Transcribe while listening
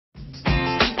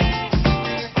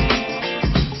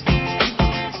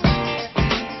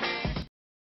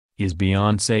Is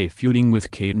Beyonce feuding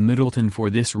with Kate Middleton for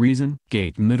this reason?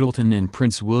 Kate Middleton and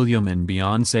Prince William and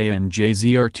Beyonce and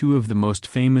Jay-Z are two of the most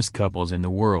famous couples in the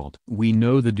world. We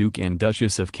know the Duke and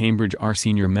Duchess of Cambridge are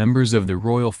senior members of the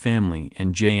royal family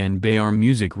and Jay and Bey are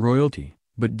music royalty.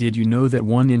 But did you know that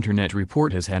one internet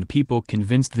report has had people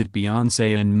convinced that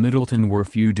Beyonce and Middleton were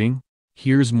feuding?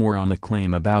 Here's more on the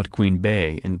claim about Queen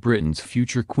Bey and Britain's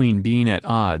future queen being at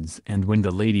odds and when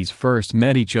the ladies first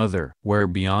met each other. Where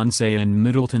Beyonce and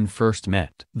Middleton first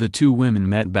met. The two women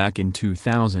met back in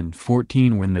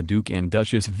 2014 when the Duke and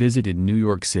Duchess visited New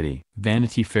York City.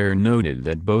 Vanity Fair noted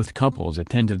that both couples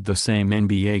attended the same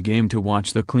NBA game to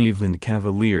watch the Cleveland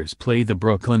Cavaliers play the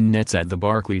Brooklyn Nets at the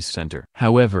Barclays Center.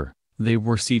 However, they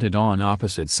were seated on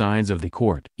opposite sides of the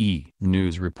court.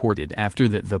 News reported after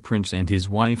that the prince and his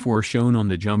wife were shown on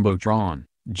the Jumbotron.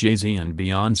 Jay-Z and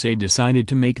Beyonce decided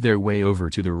to make their way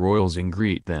over to the royals and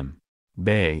greet them.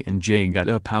 Bey and Jay got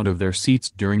up out of their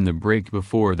seats during the break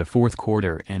before the fourth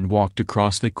quarter and walked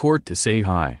across the court to say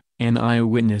hi. An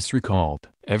eyewitness recalled,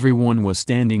 "Everyone was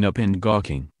standing up and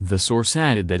gawking." The source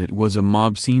added that it was a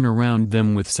mob scene around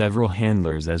them with several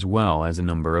handlers as well as a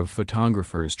number of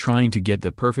photographers trying to get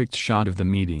the perfect shot of the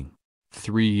meeting.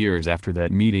 3 years after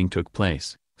that meeting took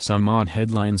place, some odd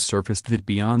headlines surfaced that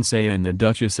Beyonce and the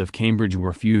Duchess of Cambridge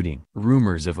were feuding.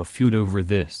 Rumors of a feud over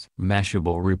this.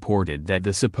 Mashable reported that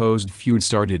the supposed feud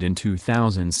started in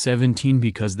 2017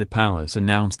 because the palace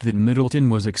announced that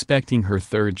Middleton was expecting her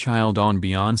third child on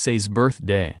Beyonce's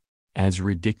birthday. As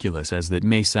ridiculous as that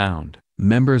may sound,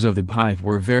 members of the Hive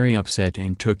were very upset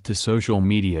and took to social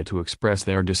media to express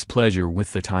their displeasure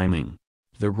with the timing.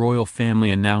 The royal family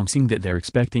announcing that they're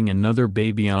expecting another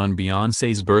baby on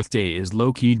Beyonce's birthday is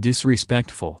low-key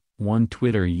disrespectful, one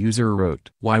Twitter user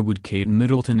wrote. Why would Kate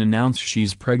Middleton announce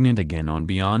she's pregnant again on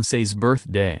Beyonce's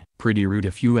birthday? Pretty rude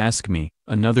if you ask me,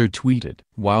 another tweeted.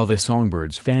 While the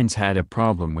Songbirds fans had a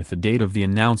problem with the date of the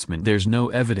announcement, there's no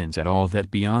evidence at all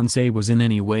that Beyonce was in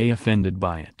any way offended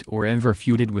by it or ever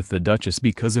feuded with the Duchess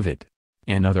because of it.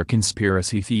 Another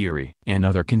conspiracy theory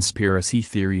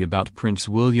about Prince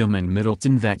William and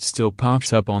Middleton that still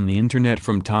pops up on the internet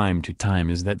from time to time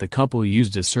is that the couple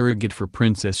used a surrogate for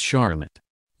Princess Charlotte.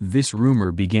 This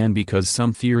rumor began because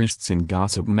some theorists and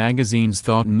gossip magazines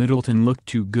thought Middleton looked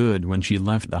too good when she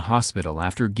left the hospital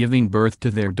after giving birth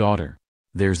to their daughter.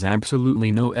 There's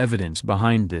absolutely no evidence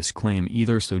behind this claim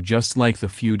either, so just like the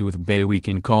feud with Bey, we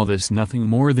can call this nothing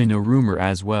more than a rumor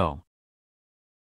as well.